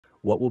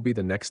What will be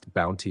the next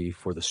bounty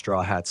for the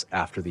Straw Hats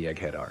after the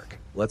Egghead arc?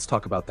 Let's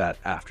talk about that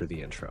after the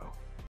intro.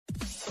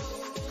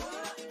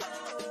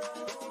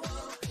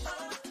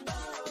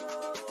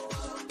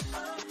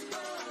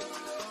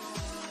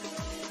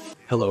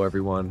 Hello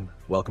everyone,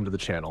 welcome to the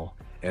channel.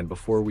 And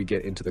before we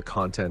get into the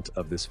content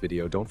of this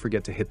video, don't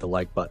forget to hit the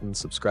like button,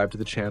 subscribe to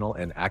the channel,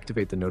 and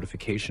activate the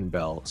notification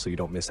bell so you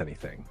don't miss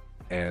anything.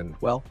 And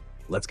well,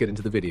 let's get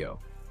into the video.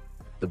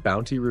 The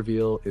bounty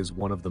reveal is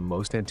one of the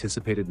most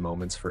anticipated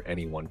moments for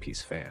any One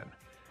Piece fan.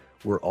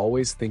 We're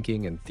always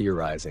thinking and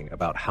theorizing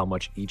about how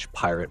much each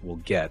pirate will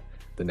get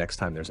the next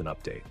time there's an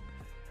update.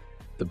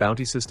 The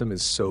bounty system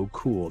is so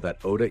cool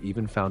that Oda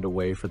even found a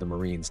way for the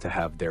Marines to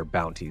have their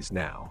bounties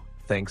now,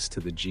 thanks to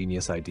the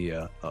genius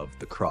idea of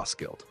the Cross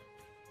Guild.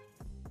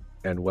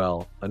 And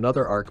well,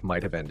 another arc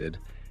might have ended,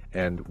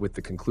 and with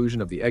the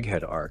conclusion of the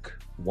Egghead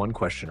arc, one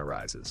question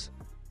arises.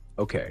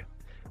 Okay,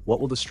 what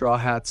will the Straw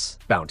Hats'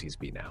 bounties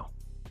be now?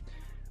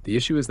 The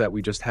issue is that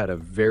we just had a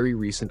very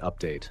recent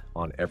update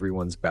on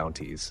everyone's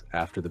bounties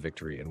after the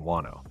victory in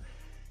Wano.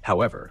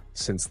 However,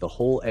 since the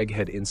whole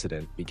Egghead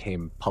incident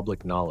became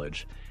public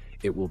knowledge,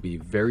 it will be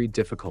very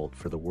difficult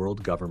for the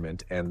world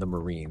government and the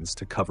Marines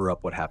to cover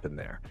up what happened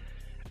there,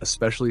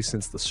 especially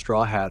since the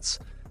Straw Hats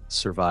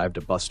survived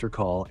a Buster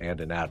Call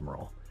and an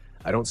Admiral.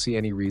 I don't see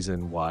any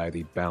reason why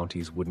the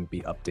bounties wouldn't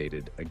be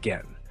updated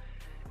again.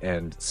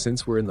 And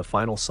since we're in the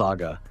final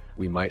saga,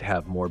 we might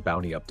have more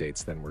bounty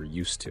updates than we're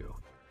used to.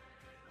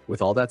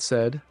 With all that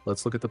said,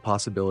 let's look at the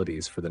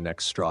possibilities for the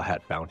next Straw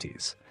Hat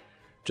bounties.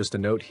 Just a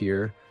note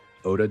here,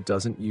 Oda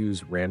doesn't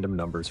use random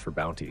numbers for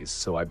bounties,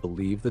 so I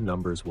believe the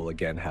numbers will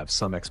again have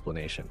some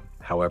explanation.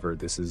 However,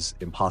 this is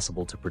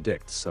impossible to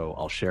predict, so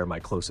I'll share my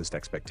closest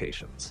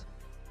expectations.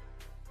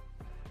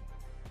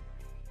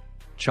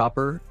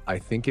 Chopper, I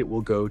think it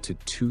will go to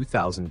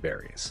 2,000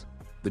 berries.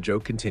 The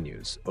joke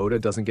continues. Oda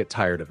doesn't get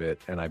tired of it,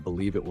 and I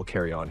believe it will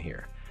carry on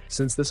here.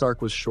 Since this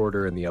arc was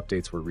shorter and the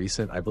updates were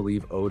recent, I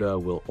believe Oda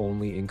will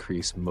only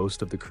increase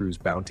most of the crew's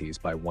bounties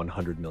by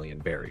 100 million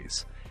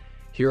berries.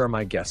 Here are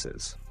my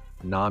guesses.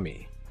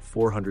 Nami,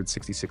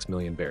 466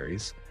 million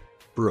berries.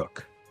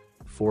 Brook,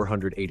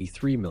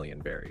 483 million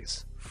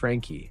berries.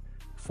 Frankie,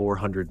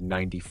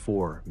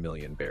 494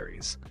 million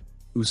berries.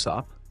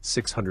 Usopp,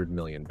 600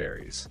 million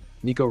berries.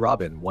 Nico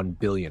Robin, 1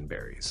 billion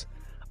berries.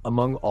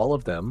 Among all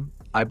of them,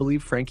 I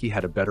believe Frankie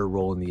had a better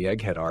role in the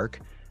Egghead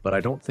arc, but I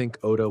don't think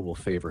Oda will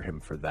favor him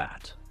for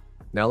that.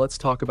 Now let's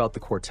talk about the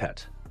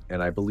quartet,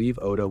 and I believe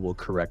Oda will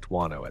correct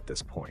Wano at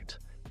this point.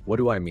 What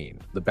do I mean?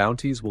 The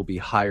bounties will be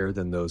higher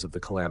than those of the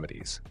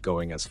calamities,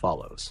 going as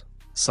follows.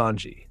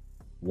 Sanji,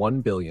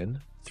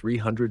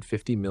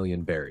 1,350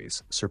 million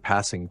berries,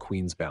 surpassing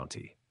Queen's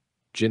bounty.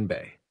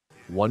 Jinbei,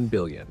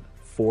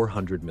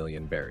 1,400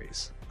 million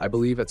berries. I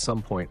believe at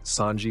some point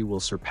Sanji will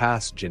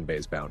surpass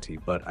Jinbei's bounty,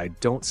 but I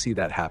don't see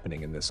that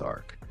happening in this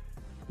arc.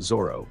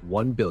 Zoro,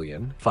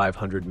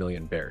 1,500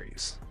 million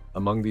berries.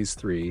 Among these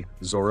three,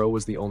 Zoro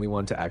was the only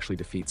one to actually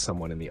defeat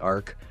someone in the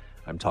arc.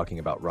 I'm talking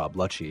about Rob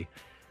Lucci,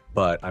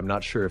 but I'm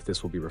not sure if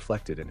this will be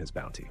reflected in his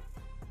bounty.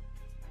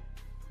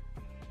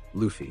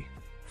 Luffy,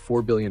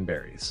 4 billion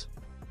berries.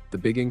 The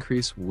big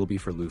increase will be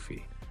for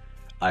Luffy.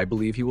 I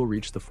believe he will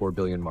reach the 4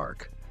 billion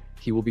mark.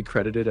 He will be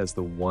credited as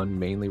the one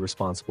mainly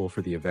responsible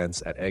for the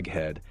events at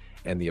Egghead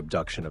and the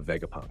abduction of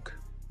Vegapunk.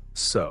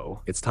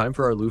 So, it's time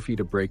for our Luffy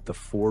to break the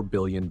 4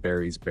 billion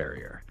berries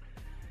barrier.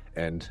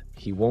 And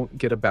he won't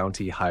get a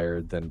bounty higher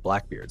than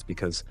Blackbeard's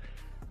because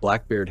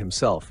Blackbeard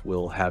himself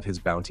will have his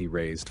bounty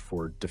raised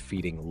for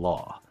defeating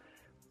Law.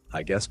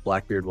 I guess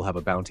Blackbeard will have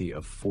a bounty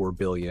of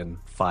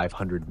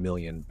 4,500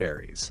 million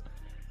berries.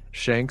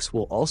 Shanks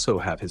will also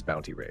have his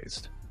bounty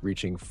raised,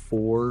 reaching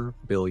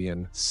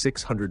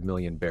 4,600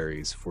 million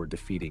berries for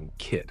defeating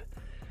Kid.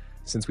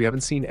 Since we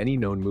haven't seen any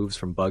known moves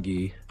from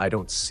Buggy, I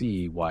don't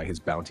see why his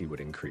bounty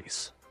would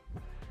increase.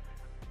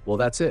 Well,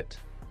 that's it.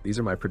 These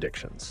are my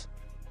predictions.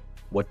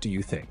 What do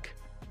you think?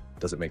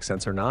 Does it make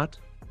sense or not?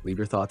 Leave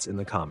your thoughts in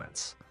the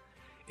comments.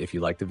 If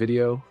you liked the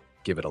video,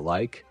 give it a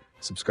like,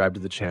 subscribe to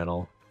the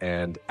channel,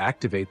 and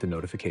activate the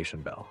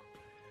notification bell.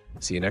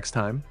 See you next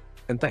time,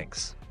 and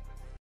thanks.